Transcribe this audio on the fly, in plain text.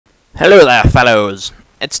Hello there, fellows.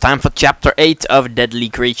 It's time for Chapter 8 of Deadly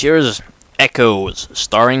Creatures, Echoes,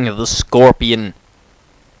 starring the Scorpion.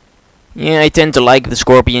 Yeah, I tend to like the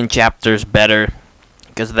Scorpion chapters better,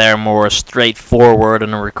 because they're more straightforward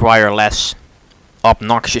and require less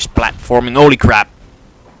obnoxious platforming. Holy crap!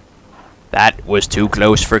 That was too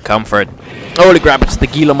close for comfort. Holy crap, it's the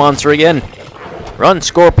Gila monster again! Run,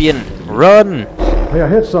 Scorpion, run! Hey, I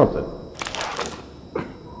hit something.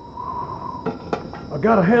 I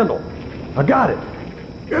got a handle. I got it.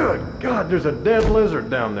 Good God, there's a dead lizard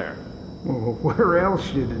down there. Well, where else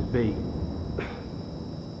should it be?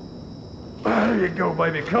 There you go,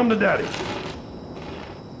 baby. Come to daddy.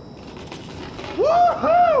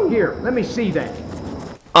 Woohoo! Here, let me see that.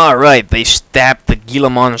 Alright, they stabbed the Gila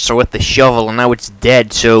monster with the shovel and now it's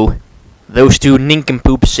dead, so those two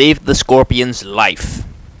nincompoops saved the Scorpion's life.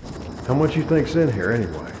 How much you think's in here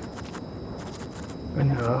anyway?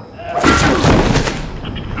 Enough.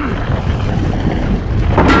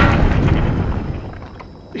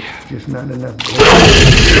 Just not enough.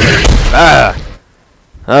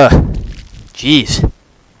 Jeez.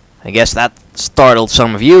 I guess that startled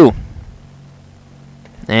some of you.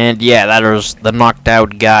 And yeah, that was the knocked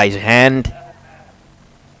out guy's hand.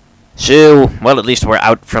 So, well, at least we're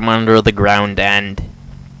out from under the ground and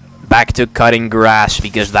back to cutting grass,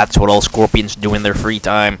 because that's what all scorpions do in their free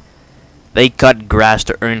time. They cut grass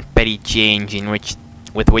to earn petty change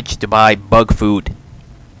with which to buy bug food.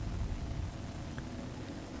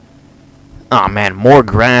 Aw man, more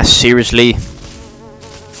grass, seriously?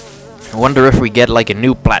 I wonder if we get like a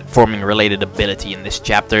new platforming related ability in this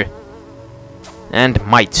chapter. And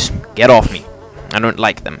mites, get off me. I don't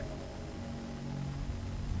like them.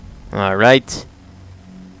 Alright.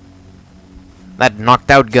 That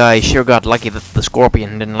knocked out guy sure got lucky that the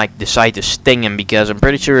scorpion didn't decide to sting him, because I'm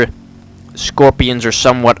pretty sure scorpions are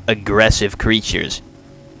somewhat aggressive creatures.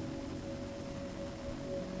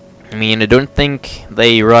 I mean, I don't think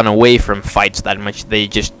they run away from fights that much, they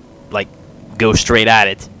just, go straight at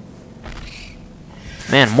it.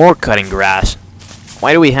 Man, more cutting grass.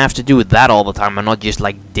 Why do we have to do that all the time and not just,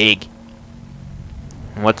 dig?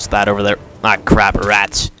 What's that over there? Ah, crap,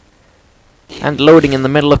 rats. And loading in the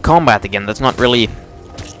middle of combat again, that's not really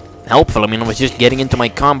helpful. I mean, I was just getting into my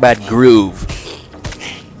combat groove.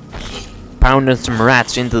 Pounding some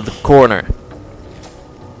rats into the corner.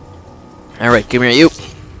 Alright, come here, you.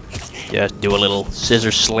 Just do a little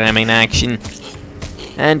scissor slamming action,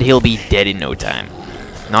 and he'll be dead in no time.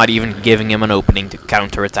 Not even giving him an opening to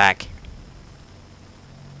counterattack.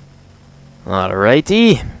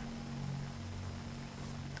 Alrighty.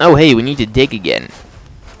 Oh hey, we need to dig again.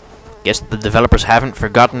 Guess the developers haven't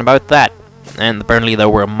forgotten about that. And apparently there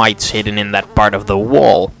were mites hidden in that part of the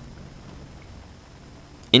wall.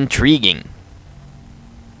 Intriguing.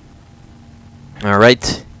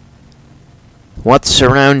 Alright. What's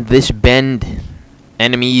around this bend?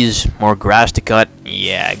 Enemies, more grass to cut.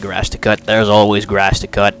 Yeah, grass to cut. There's always grass to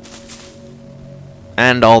cut.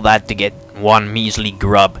 And all that to get one measly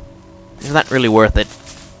grub. Is that really worth it?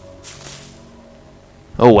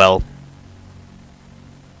 Oh well.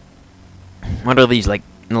 What are these,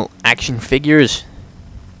 little action figures?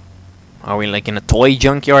 Are we in a toy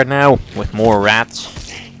junkyard now with more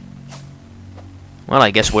rats? Well, I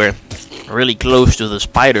guess we're really close to the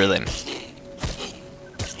spider then.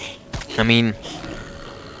 I mean,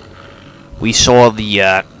 we saw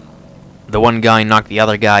the one guy knock the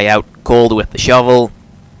other guy out cold with the shovel,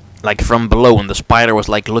 from below, and the spider was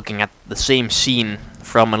looking at the same scene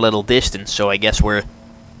from a little distance, so I guess we're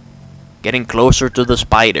getting closer to the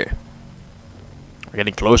spider. We're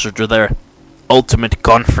getting closer to their ultimate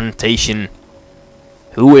confrontation.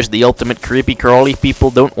 Who is the ultimate creepy crawly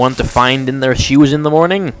people don't want to find in their shoes in the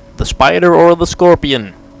morning? The spider or the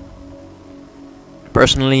scorpion?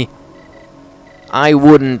 Personally, I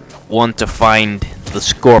wouldn't want to find the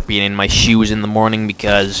scorpion in my shoes in the morning,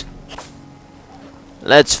 because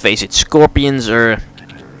let's face it, scorpions are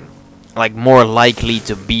more likely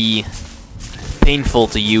to be painful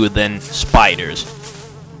to you than spiders.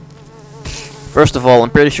 First of all, I'm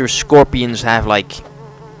pretty sure scorpions have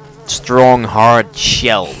strong, hard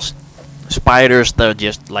shells. Spiders, they're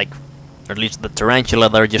just or at least the tarantula,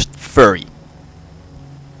 they're just furry.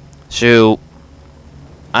 So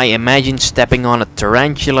I imagine stepping on a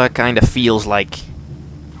tarantula kind of feels like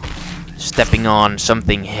stepping on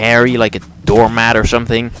something hairy, like a doormat or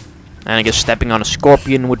something. And I guess stepping on a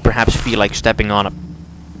scorpion would perhaps feel like stepping on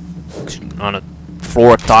a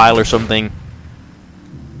floor tile or something.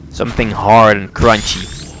 Something hard and crunchy.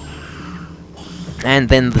 And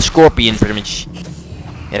then the scorpion, pretty much,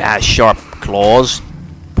 it has sharp claws,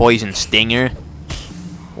 poison stinger.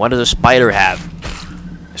 What does a spider have?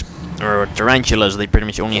 or tarantulas, they pretty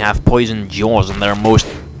much only have poison jaws, and they're most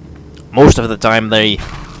of the time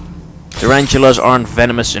tarantulas aren't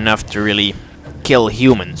venomous enough to really kill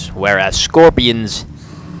humans, whereas scorpions,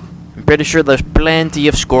 I'm pretty sure there's plenty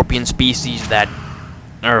of scorpion species that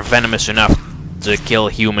are venomous enough to kill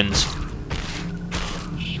humans.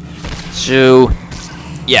 So,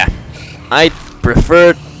 yeah, I'd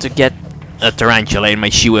prefer to get a tarantula in my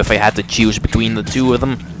shoe if I had to choose between the two of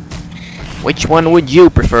them. Which one would you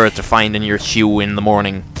prefer to find in your shoe in the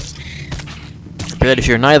morning? I'm pretty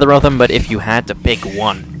sure neither of them, but if you had to pick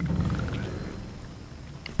one,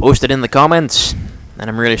 post it in the comments. And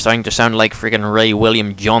I'm really starting to sound like freaking Ray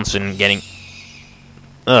William Johnson getting...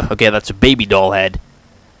 Ugh, okay, that's a baby doll head.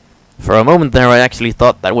 For a moment there I actually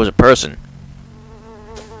thought that was a person.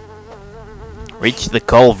 Reach the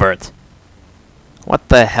culvert. What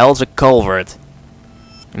the hell's a culvert?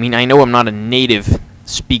 I mean, I know I'm not a native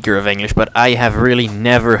speaker of English, but I have really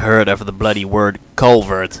never heard of the bloody word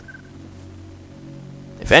culvert.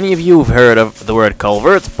 If any of you have heard of the word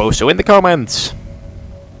culvert, post so in the comments.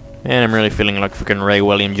 And I'm really feeling like freaking Ray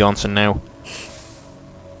William Johnson now.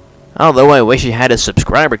 Although I wish I had a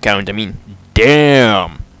subscriber count, I mean,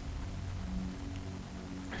 damn.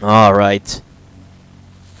 Alright.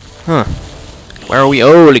 Huh. Where are we?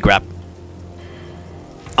 Holy crap.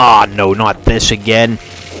 Ah, no, not this again.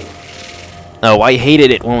 Oh, I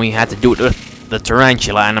hated it when we had to do it with the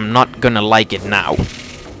tarantula, and I'm not gonna like it now.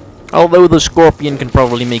 Although the scorpion can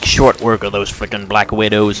probably make short work of those frickin' black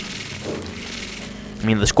widows. I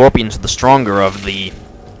mean, the scorpion's the stronger of the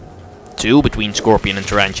two between scorpion and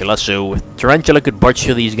tarantula, so if tarantula could barge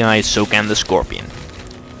through these guys, so can the scorpion.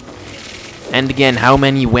 And again, how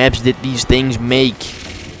many webs did these things make?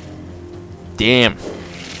 Damn.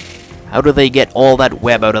 How do they get all that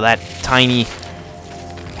web out of that tiny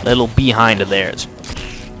little behind of theirs?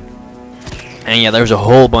 And yeah, there's a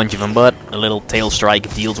whole bunch of them, but a little tail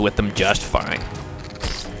strike deals with them just fine.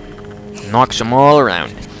 Knocks them all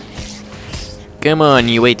around. Come on,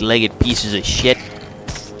 you 8-legged pieces of shit.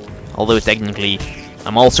 Although technically,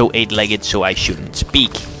 I'm also 8-legged, so I shouldn't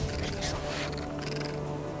speak.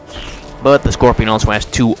 But the scorpion also has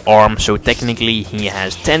 2 arms, so technically he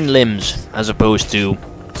has 10 limbs, as opposed to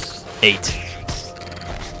 8.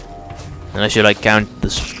 Unless you like count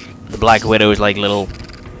the black widow's like little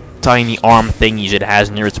tiny arm thingies it has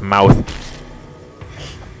near its mouth.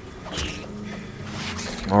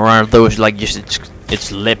 Or are those like just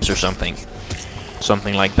its lips or something?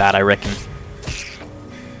 Something like that, I reckon.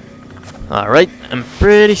 Alright, I'm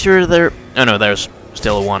pretty sure there... Oh no, there's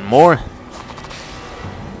still one more.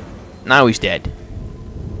 Now he's dead.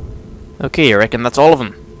 Okay, I reckon that's all of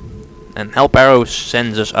them. And Help Arrow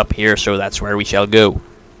sends us up here, so that's where we shall go.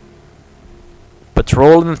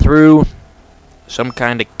 Patrolling through some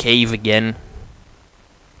kind of cave again.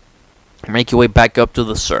 Make your way back up to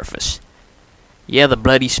the surface. Yeah, the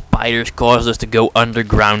bloody spiders caused us to go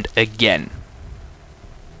underground again.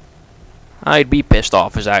 I'd be pissed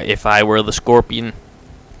off if I were the scorpion.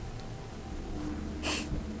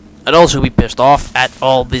 I'd also be pissed off at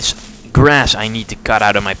all this grass I need to cut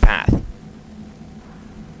out of my path.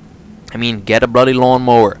 I mean, get a bloody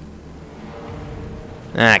lawnmower.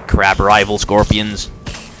 Ah, crap, rival scorpions.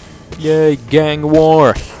 Yay, gang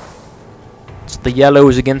war. It's the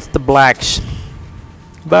yellows against the blacks.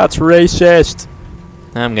 That's racist.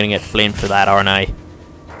 I'm gonna get flamed for that, aren't I?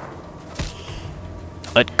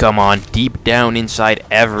 But come on, deep down inside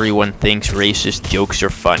everyone thinks racist jokes are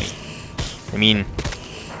funny. I mean,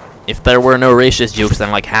 if there were no racist jokes,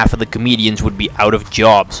 then like half of the comedians would be out of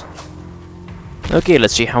jobs. Okay,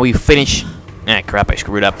 let's see how we finish. Ah, crap, I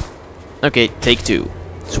screwed up. Okay, take 2.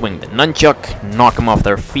 Swing the nunchuck, knock them off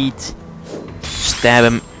their feet, stab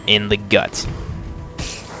him in the gut.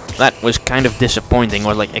 That was kind of disappointing. I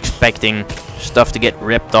was like expecting stuff to get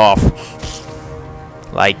ripped off.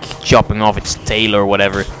 Like chopping off its tail or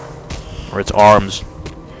whatever. Or its arms.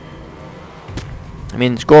 I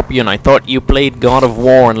mean, Scorpion, I thought you played God of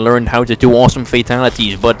War and learned how to do awesome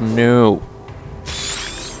fatalities, but no.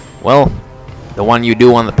 Well, the one you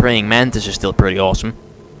do on the Praying Mantis is still pretty awesome.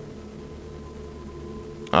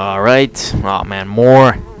 Alright. Oh man,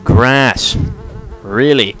 more grass.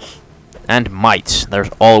 Really? And mites. There's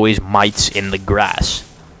always mites in the grass.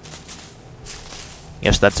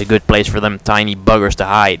 Guess that's a good place for them tiny buggers to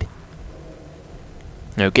hide.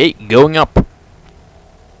 Okay, going up.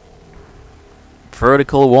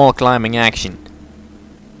 Vertical wall climbing action.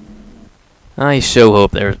 I so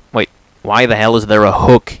hope there's... Wait, why the hell is there a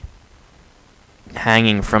hook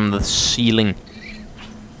hanging from the ceiling?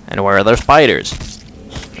 And where are there spiders?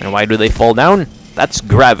 And why do they fall down? That's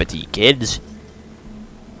gravity, kids.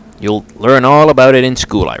 You'll learn all about it in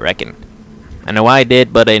school, I reckon. I know I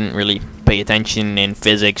did, but I didn't really pay attention in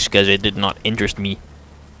physics because it did not interest me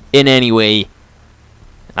in any way.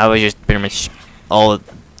 I was just pretty much all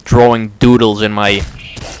drawing doodles in my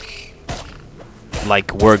like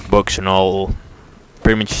workbooks and all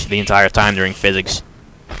pretty much the entire time during physics.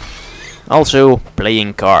 Also,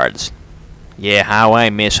 playing cards. Yeah, how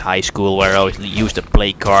I miss high school where I always used to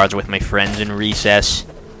play cards with my friends in recess.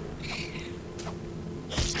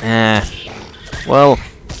 Well,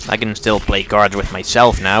 I can still play cards with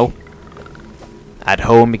myself now. At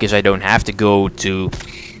home, because I don't have to go to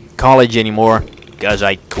college anymore, because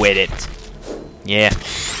I quit it. Yeah,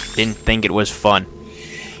 didn't think it was fun.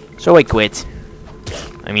 So I quit.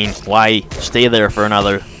 I mean, why stay there for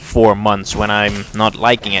another 4 months when I'm not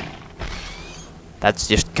liking it? That's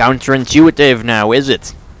just counterintuitive now, is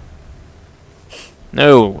it?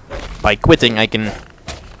 No, by quitting I can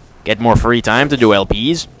get more free time to do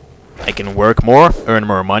LPs. I can work more, earn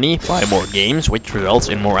more money, buy more games, which results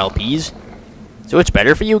in more LPs. So it's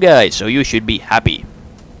better for you guys, so you should be happy.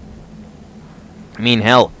 I mean,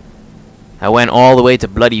 hell, I went all the way to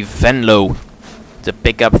bloody Venlo to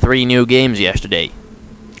pick up 3 new games yesterday.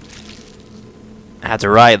 I had to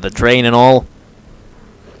ride the train and all.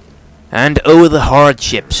 And oh, the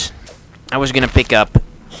hardships. I was gonna pick up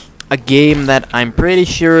a game that I'm pretty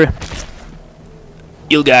sure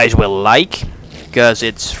you guys will like, because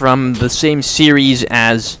it's from the same series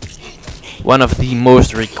as one of the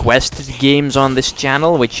most requested games on this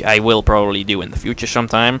channel, which I will probably do in the future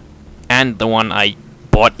sometime, and the one I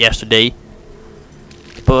bought yesterday.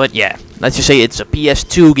 But yeah, let's just say it's a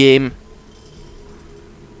PS2 game,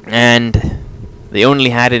 and they only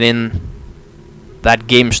had it in that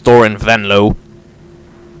game store in Venlo.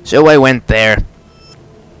 So I went there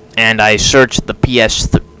and I searched the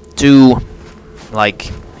PS2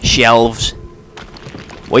 like shelves,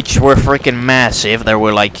 which were freaking massive. There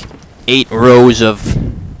were like 8 rows of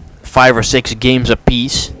 5 or 6 games a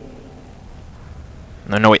piece.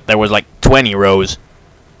 No wait, there was like 20 rows.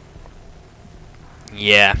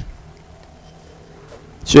 Yeah.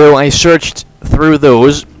 So I searched through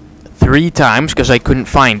those 3 times because I couldn't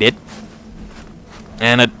find it.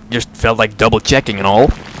 And it just felt like double checking and all.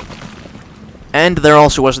 And there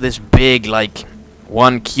also was this big, like,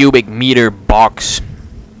 1 cubic meter box,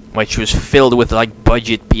 which was filled with, like,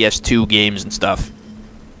 budget PS2 games and stuff.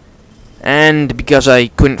 And because I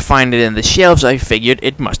couldn't find it in the shelves, I figured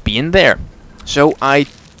it must be in there. So I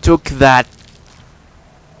took that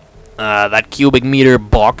cubic meter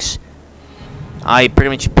box. I pretty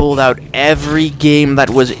much pulled out every game that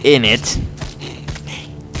was in it.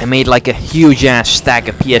 I made like a huge ass stack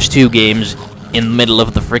of PS2 games in the middle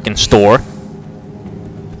of the freaking store,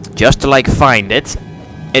 just to like find it.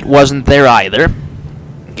 It wasn't there either.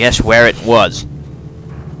 Guess where it was?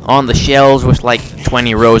 On the shelves with like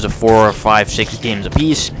 20 rows of 4 or 5, 6 games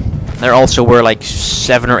apiece. There also were like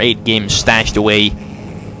 7 or 8 games stashed away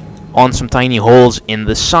on some tiny holes in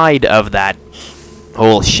the side of that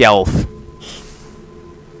whole shelf.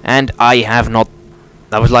 And I have not...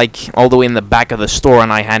 That was like all the way in the back of the store,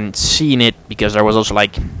 and I hadn't seen it because there was also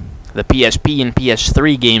like the PSP and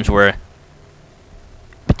PS3 games were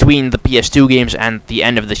between the PS2 games and the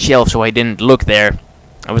end of the shelf, so I didn't look there.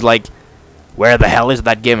 I was like, where the hell is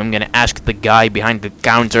that game? I'm gonna ask the guy behind the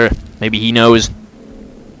counter, maybe he knows.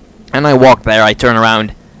 And I walk there, I turn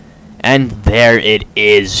around, and there it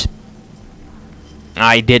is.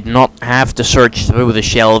 I did not have to search through the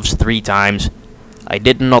shelves 3 times. I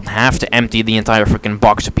did not have to empty the entire freaking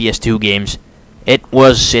box of PS2 games. It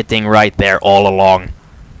was sitting right there all along.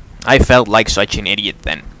 I felt like such an idiot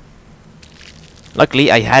then. Luckily,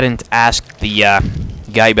 I hadn't asked the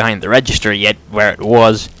guy behind the register yet where it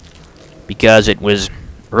was, because it was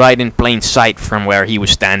right in plain sight from where he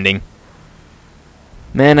was standing.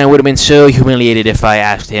 Man, I would have been so humiliated if I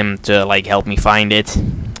asked him to like help me find it,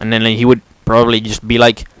 and then he would probably just be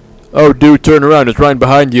like, "Oh dude, turn around, it's right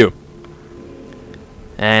behind you."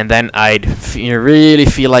 And then I'd really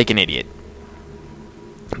feel like an idiot.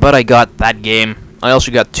 But I got that game. I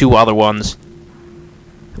also got 2 other ones,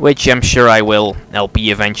 which I'm sure I will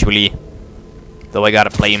LP eventually, though I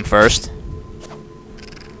gotta play them first.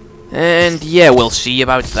 And yeah, we'll see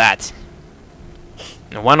about that.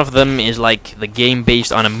 And one of them is like the game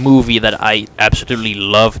based on a movie that I absolutely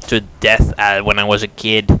loved to death when I was a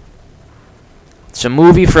kid. It's a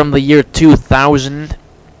movie from the year 2000,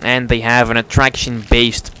 and they have an attraction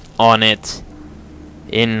based on it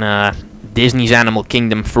in Disney's Animal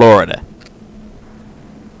Kingdom, Florida.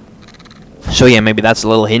 So yeah, maybe that's a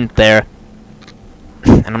little hint there.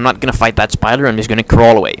 And I'm not gonna fight that spider, I'm just gonna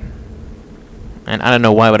crawl away. And I don't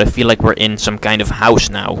know why, but I feel like we're in some kind of house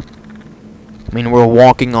now. I mean, we're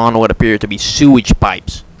walking on what appear to be sewage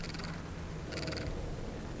pipes.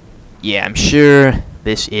 Yeah, I'm sure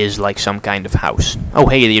this is like some kind of house. Oh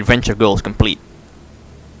hey, the adventure goal is complete.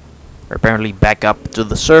 We're apparently back up to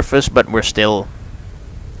the surface, but we're still...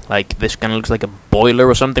 Like, this kind of looks like a boiler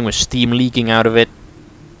or something with steam leaking out of it.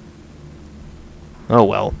 Oh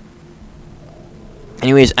well.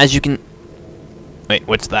 Anyways, as you can... Wait,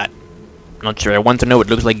 what's that? Not sure, I want to know, it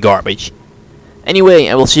looks like garbage. Anyway,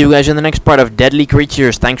 I will see you guys in the next part of Deadly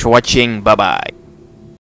Creatures. Thanks for watching, bye bye.